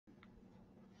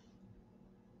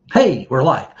Hey, we're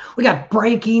live. We got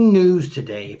breaking news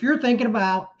today. If you're thinking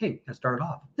about, hey, let's start it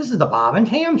off. This is the Bob and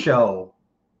Tam Show.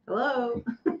 Hello.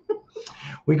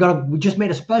 We just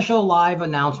made a special live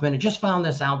announcement. I just found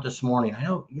this out this morning. I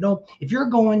know, if you're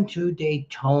going to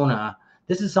Daytona,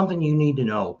 this is something you need to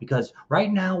know because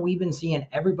right now we've been seeing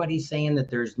everybody saying that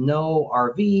there's no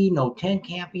RV, no tent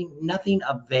camping, nothing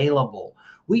available.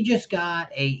 We just got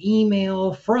a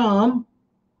email from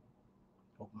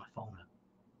open my phone up.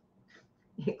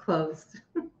 It closed.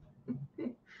 Let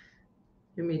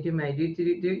me do my do.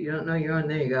 You don't know you're on.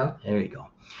 There you go. There you go.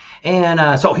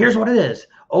 And so here's what it is.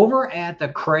 Over at the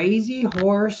Crazy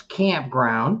Horse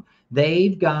Campground,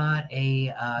 they've got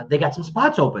they got some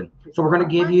spots open. So we're going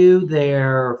to give you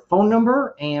their phone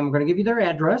number and we're going to give you their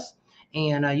address.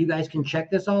 And you guys can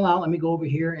check this all out. Let me go over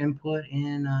here and put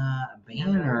in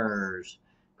banners.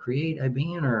 Create a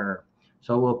banner.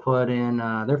 So we'll put in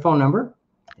their phone number.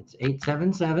 It's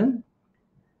 877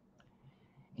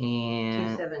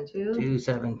 and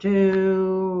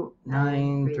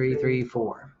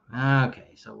 272-9334.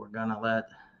 Okay, so we'll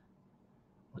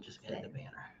just edit the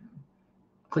banner.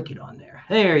 Click it on there.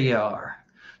 There you are.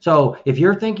 So if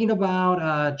you're thinking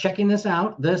about checking this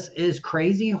out, this is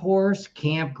Crazy Horse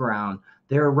Campground.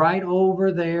 They're right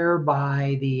over there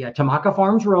by the Tamaka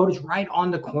Farms Road. It's right on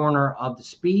the corner of the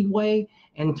Speedway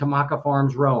and Tamaka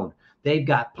Farms Road. They've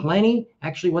got plenty.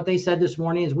 Actually, what they said this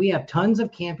morning is we have tons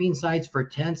of camping sites for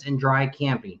tents and dry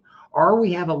camping. Or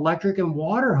we have electric and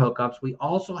water hookups. We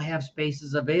also have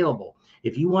spaces available.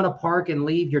 If you want to park and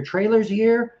leave your trailers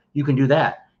here, you can do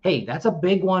that. Hey, that's a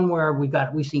big one where we've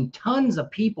seen tons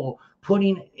of people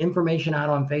putting information out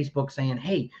on Facebook saying,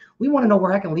 hey, we want to know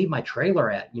where I can leave my trailer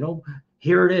at.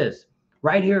 Here it is.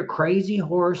 Right here at Crazy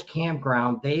Horse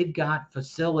Campground, they've got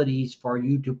facilities for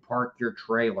you to park your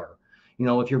trailer.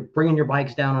 If you're bringing your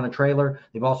bikes down on a trailer,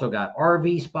 they've also got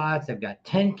RV spots. They've got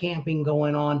tent camping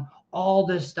going on. All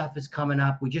this stuff is coming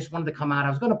up. We just wanted to come out. I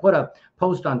was going to put a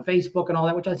post on Facebook and all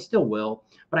that, which I still will.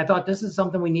 But I thought this is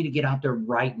something we need to get out there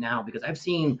right now because I've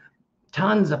seen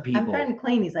tons of people. I'm trying to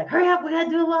clean. He's like, hurry up. We got to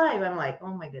do it live. I'm like, oh,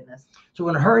 my goodness. So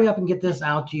we're going to hurry up and get this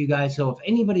out to you guys. So if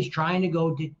anybody's trying to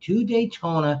go to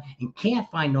Daytona and can't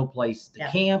find no place to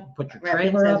camp, put your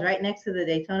trailer up. Right next to the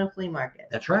Daytona Flea Market.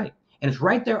 That's right. And it's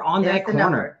right there on that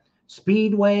corner.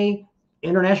 Speedway,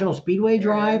 International Speedway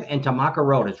Drive, and Tamaka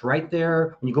Road. It's right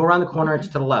there. When you go around the corner, it's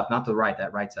to the left, not to the right.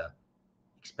 That right's a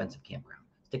expensive campground.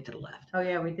 Stick to the left. Oh,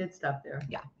 yeah, we did stop there.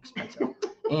 Yeah, expensive.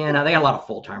 And they got a lot of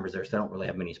full-timers there, so they don't really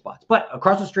have many spots. But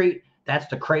across the street, that's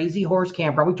the Crazy Horse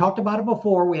Campground. We talked about it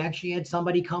before. We actually had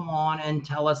somebody come on and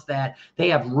tell us that they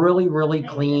have really, really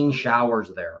clean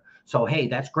showers there. So, hey,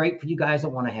 that's great for you guys that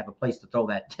want to have a place to throw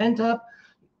that tent up.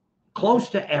 Close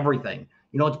to everything.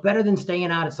 It's better than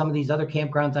staying out at some of these other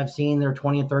campgrounds I've seen. They're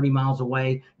 20 and 30 miles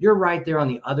away. You're right there on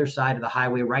the other side of the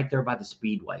highway, right there by the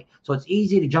Speedway. So it's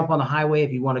easy to jump on the highway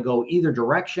if you want to go either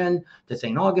direction to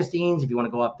St. Augustine's, if you want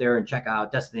to go up there and check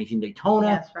out Destination Daytona.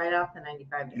 Yes, right off the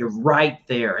 95. You're right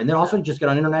there. And then also just get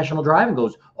on International Drive and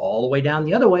goes all the way down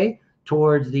the other way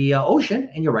towards the ocean,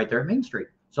 and you're right there at Main Street.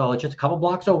 So it's just a couple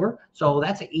blocks over. So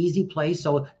that's an easy place.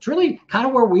 So it's really kind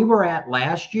of where we were at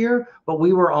last year, but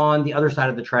we were on the other side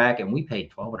of the track and we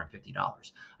paid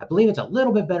 $1,250. I believe it's a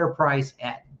little bit better price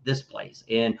at this place.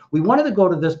 And we wanted to go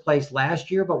to this place last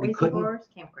year, but we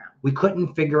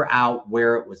couldn't figure out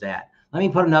where it was at. Let me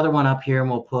put another one up here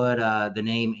and we'll put the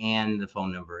name and the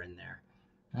phone number in there.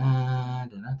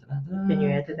 Can you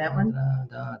add to that one?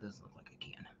 Doesn't look like I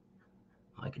can.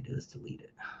 All I can do is delete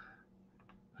it.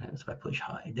 That's if I push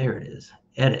hide. There it is.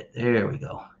 Edit. There we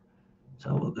go.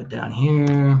 So we'll go down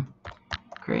here.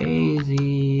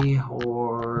 Crazy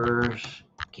Horse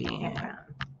Campground.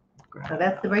 So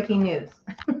that's the breaking news.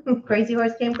 Crazy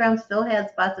Horse Campground still has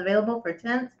spots available for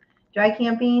tents, dry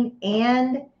camping,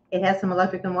 and it has some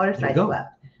electric and water sites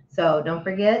left. So don't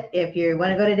forget, if you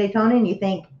want to go to Daytona and you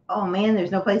think, oh man,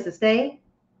 there's no place to stay,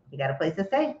 you got a place to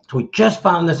stay. So we just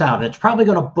found this out. It's probably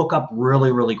going to book up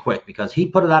really, really quick because he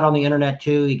put it out on the internet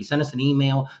too. He sent us an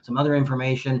email, some other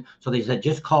information. So they said,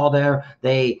 just call there.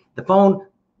 The phone,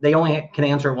 they only can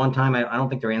answer at one time. I don't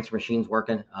think their answer machine's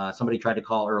working. Somebody tried to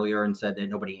call earlier and said that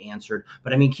nobody answered.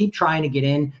 But I mean, keep trying to get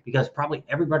in because probably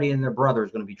everybody and their brother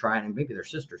is going to be trying, and maybe their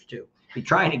sisters too, be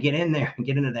trying to get in there and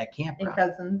get into that campground. And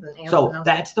cousins and aunts. So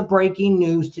that's the breaking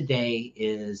news today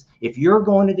is if you're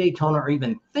going to Daytona or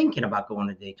even thinking about going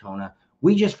to Daytona,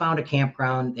 we just found a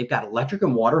campground. They've got electric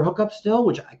and water hookups still,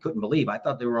 which I couldn't believe. I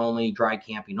thought they were only dry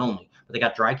camping only, but they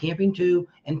got dry camping too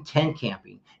and tent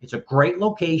camping. It's a great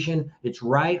location. It's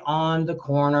right on the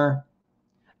corner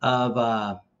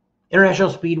of International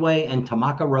Speedway and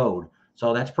Tamaka Road.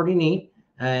 So that's pretty neat.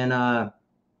 And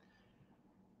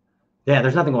Yeah,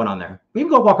 there's nothing going on there. We can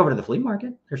go walk over to the flea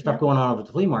market. There's stuff going on over at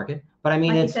the flea market. But I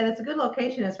mean, like you said, it's a good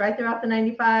location. It's right there off the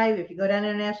 95. If you go down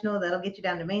International, that'll get you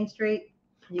down to Main Street.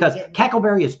 Because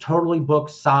Cackleberry is totally booked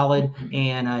solid.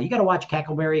 And you got to watch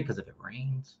Cackleberry because if it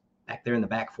rains back there in the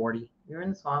back 40, you're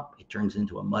in the swamp. It turns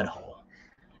into a mud hole.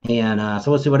 And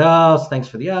so let's see what else. Thanks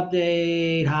for the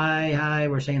update. Hi.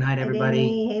 We're saying hi to everybody.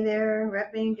 Danny, hey there,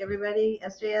 Repink, everybody,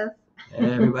 SJS.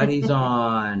 Everybody's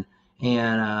on.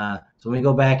 And so we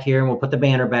go back here and we'll put the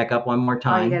banner back up one more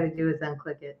time. All you got to do is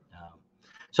unclick it.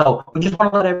 So we just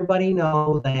want to let everybody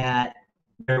know that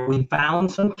we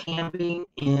found some camping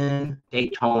in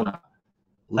Daytona.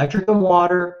 Electric and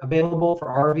water available for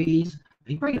RVs. If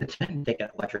you bring a tent and take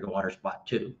that electric and water spot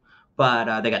too.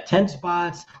 But they got tent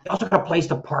spots. They also got a place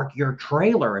to park your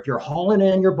trailer if you're hauling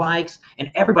in your bikes. And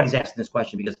everybody's asking this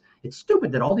question because it's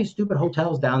stupid that all these stupid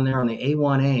hotels down there on the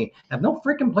A1A have no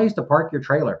freaking place to park your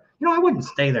trailer. You know, I wouldn't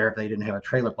stay there if they didn't have a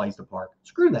trailer place to park.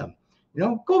 Screw them. You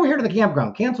know, go over here to the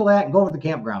campground. Cancel that and go over to the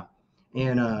campground.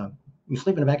 And you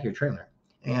sleep in the back of your trailer.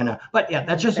 But yeah,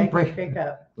 that's just some break.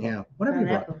 Yeah, whatever you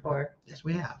got before. Yes,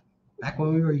 we have. Back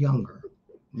when we were younger,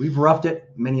 we've roughed it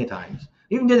many a times.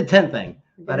 Even did the tent thing.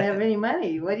 But didn't have any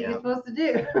money. What are you supposed to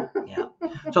do? Yeah.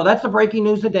 So that's the breaking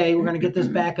news today. We're going to get this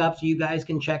back up so you guys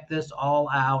can check this all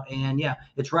out. And yeah,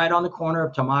 it's right on the corner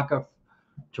of Tamaka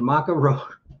Road.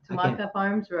 Tamaka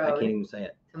Farms Road. I can't even say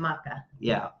it. Tamaka.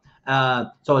 Yeah.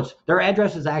 So it's their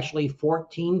address is actually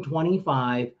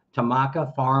 1425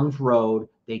 Tamaka Farms Road,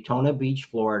 Daytona Beach,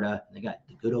 Florida. They got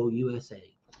the good old USA.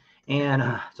 And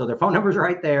so their phone number's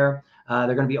right there.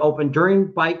 They're going to be open during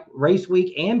bike race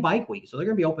week and bike week. So they're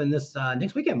going to be open this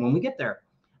next weekend when we get there.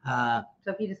 So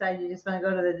if you decide you just want to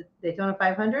go to the Daytona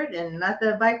 500 and not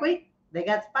the bike week, they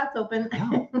got spots open.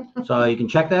 Yeah. So you can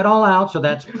check that all out. So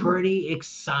that's pretty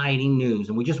exciting news.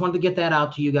 And we just wanted to get that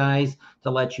out to you guys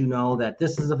to let you know that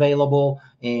this is available.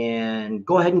 And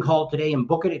go ahead and call today and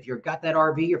book it if you've got that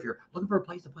RV or if you're looking for a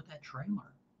place to put that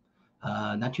trailer.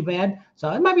 Not too bad. So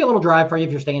it might be a little drive for you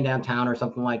if you're staying downtown or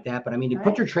something like that. But I mean, you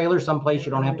put your trailer someplace,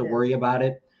 you don't have to worry about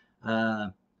it.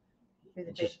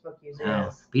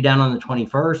 Be down on the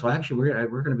 21st. Well, actually,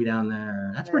 we're going to be down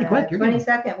there. That's pretty quick.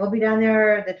 22nd. We'll be down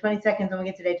there the 22nd when we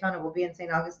get to Daytona. We'll be in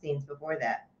St. Augustine's before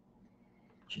that.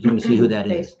 She's going to see who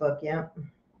that is. Facebook, yeah.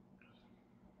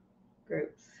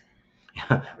 Groups.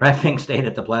 Rat Pink stayed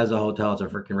at the Plaza Hotel. It's a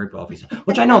freaking ripoff. He said,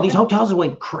 which I know these hotels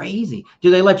went crazy.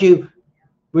 Do they let you?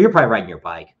 Well, you're probably riding your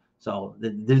bike. So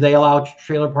do they allow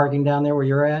trailer parking down there where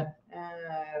you're at?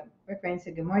 Rick Rain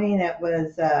said, good morning. That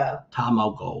was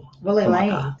Tomoko. Willie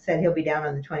Lane said he'll be down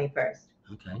on the 21st.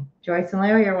 Okay. Joyce and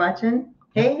Larry are watching.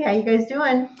 Hey, how you guys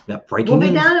doing? Yep, breaking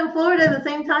news. We'll be down in Florida at the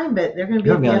same time, but they're going to be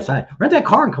on the other side. Rent that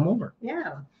car and come over.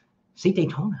 Yeah. See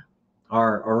Daytona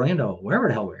or Orlando, wherever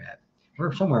the hell we're at.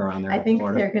 We're somewhere around there. I think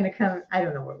they're going to come. I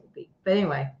don't know where we'll be. But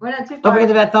anyway, we're not too far. Don't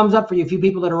forget that thumbs up for you few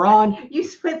people that are on. You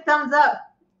split thumbs up.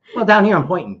 Well, down here I'm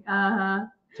pointing. Uh-huh.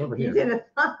 It's over here. You did a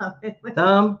thumb.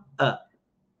 Thumb up.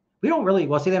 We don't really,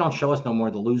 well, see, they don't show us no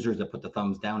more the losers that put the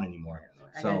thumbs down anymore.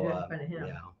 I got it in front of him.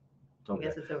 Yeah. I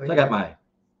guess it's over here. I got my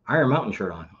Iron Mountain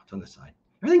shirt on. It's on this side.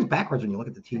 Everything's backwards when you look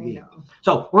at the TV. I know.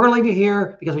 So we're going to leave you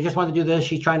here because we just wanted to do this.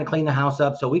 She's trying to clean the house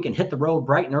up so we can hit the road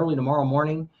bright and early tomorrow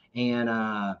morning and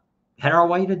head our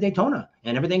way to Daytona.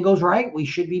 And everything goes right, we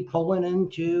should be pulling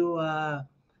into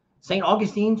St.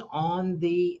 Augustine's on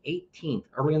the 18th,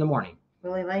 early in the morning.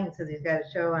 Willie Lane says he's got a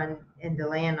show in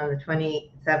DeLand on the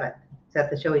 27th. Is that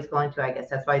the show he's going to? I guess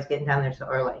that's why he's getting down there so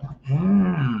early.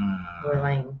 Willie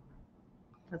Lane.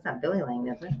 That's not Billy Lane,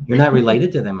 is it? You're not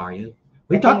related to them, are you?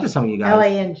 We talked to some of you guys.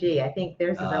 L-A-N-G. I think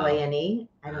theirs is L-A-N-E.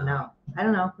 I don't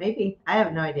know. Maybe. I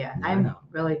have no idea. I'm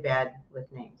really bad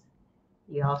with names.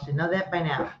 You all should know that by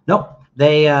now. Nope.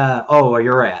 They, where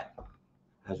you're at.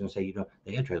 I was going to say,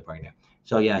 they had trailer parking there.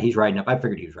 So yeah, he's riding up. I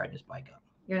figured he was riding his bike up.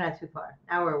 You're not too far.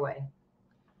 Hour away.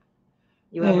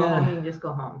 You want to go home, you can just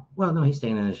go home. Well, no, he's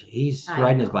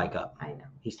riding his bike up. I know.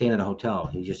 He's staying at a hotel.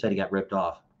 He just said he got ripped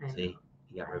off. I See? know.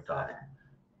 He got ripped off.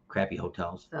 Crappy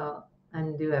hotels. So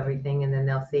undo everything and then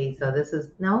they'll see. So this is,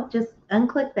 no, just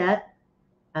unclick that.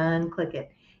 Unclick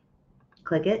it.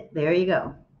 Click it. There you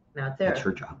go. Now it's there. That's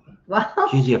her job. Wow.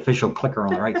 She's the official clicker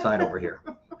on the right side over here.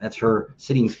 That's her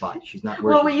sitting spot. She's not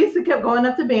Well, we used to keep going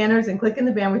up to banners and clicking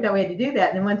the banner. We thought we had to do that.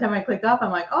 And then one time I clicked off,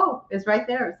 I'm like, oh, it's right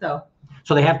there.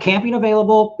 So they have camping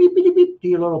available. Beep, beep, beep, beep. Do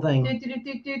your little thing.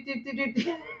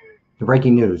 The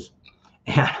breaking news.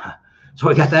 Yeah. So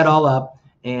we got that all up.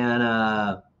 And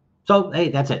so, hey,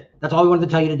 that's it. That's all we wanted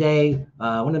to tell you today.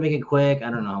 I wanted to make it quick.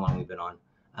 I don't know how long we've been on.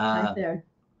 Right there.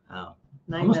 Oh,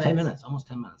 almost 10 minutes. Almost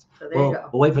 10 minutes. So there you go.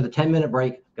 We'll wait for the 10-minute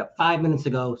break. Got 5 minutes to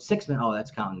go. 6 minutes. Oh,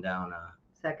 that's counting down.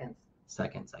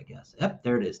 seconds, I guess. Yep,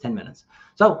 there it is, 10 minutes.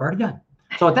 So we're already done.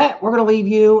 So with that, we're going to leave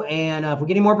you. And if we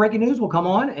get any more breaking news, we'll come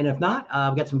on. And if not,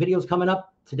 we've got some videos coming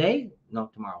up today.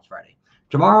 No, tomorrow's Friday.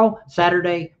 Tomorrow,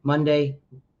 Saturday, Monday.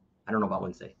 I don't know about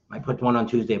Wednesday. Might put one on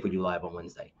Tuesday if we do live on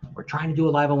Wednesday. We're trying to do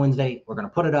a live on Wednesday. We're going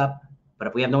to put it up. But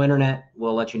if we have no internet,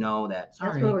 we'll let you know that.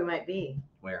 Sorry. That's where we might be.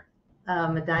 Where?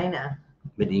 Medina.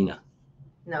 Medina.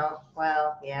 No,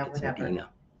 well, yeah, It's whatever. Medina.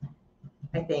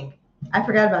 I think. I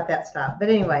forgot about that stop. But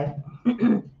anyway,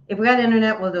 if we got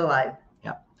internet, we'll do live.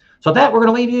 So with that, we're going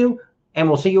to leave you, and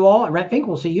we'll see you all. And Red Fink,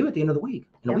 we'll see you at the end of the week,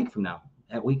 in a Yep. week from now,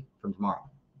 a week from tomorrow.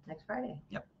 Next Friday.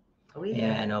 Yep. A week.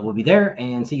 And we'll be there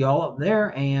and see you all up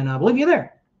there, and we'll leave you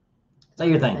there. Say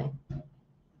your thing.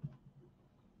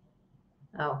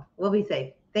 Oh, we'll be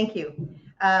safe. Thank you.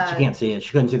 She can't see it.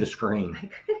 She couldn't see the screen.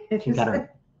 She got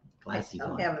her glasses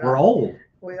on. We're old.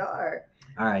 We are.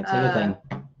 All right, say your thing.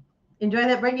 Enjoy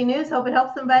that breaking news. Hope it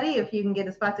helps somebody. If you can get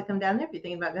a spot to come down there, if you're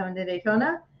thinking about going to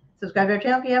Daytona, subscribe to our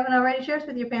channel if you haven't already. Share us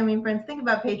with your family and friends. Think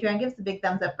about Patreon. Give us a big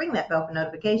thumbs up. Ring that bell for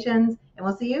notifications. And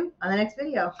we'll see you on the next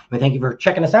video. Well, thank you for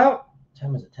checking us out. What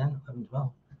time is it? 10, 11,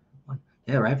 12. 1.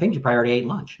 Yeah, right. I think you probably already ate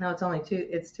lunch. No, it's only 2.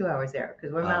 It's 2 hours there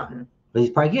because we're mountain. But he's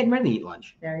probably getting ready to eat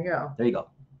lunch. There you go. There you go.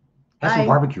 Got Bye. some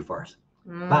barbecue for us.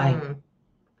 Bye.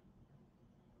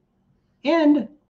 And